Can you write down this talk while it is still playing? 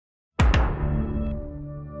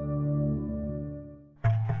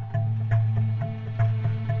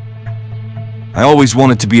I always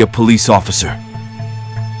wanted to be a police officer.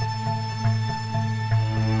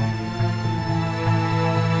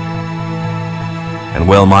 And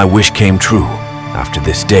well, my wish came true. After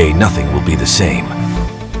this day, nothing will be the same.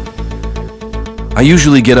 I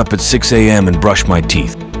usually get up at 6 a.m. and brush my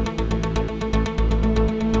teeth.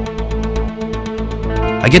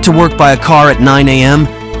 I get to work by a car at 9 a.m.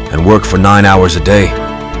 and work for 9 hours a day.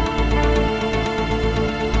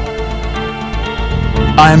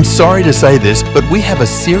 I am sorry to say this, but we have a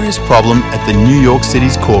serious problem at the New York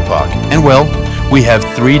City's car park. And well, we have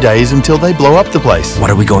 3 days until they blow up the place.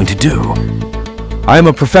 What are we going to do? I am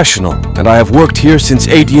a professional, and I have worked here since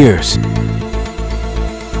 8 years.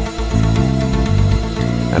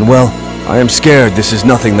 And well, I am scared this is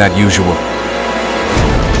nothing that usual.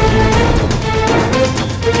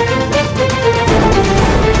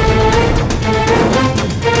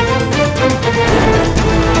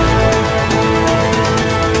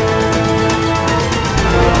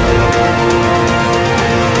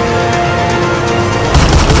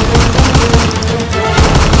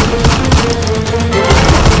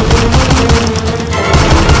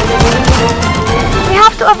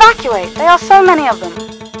 Evacuate. There are so many of them.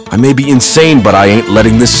 I may be insane, but I ain't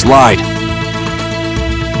letting this slide.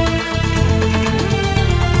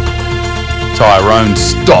 Tyrone,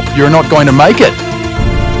 stop. You're not going to make it.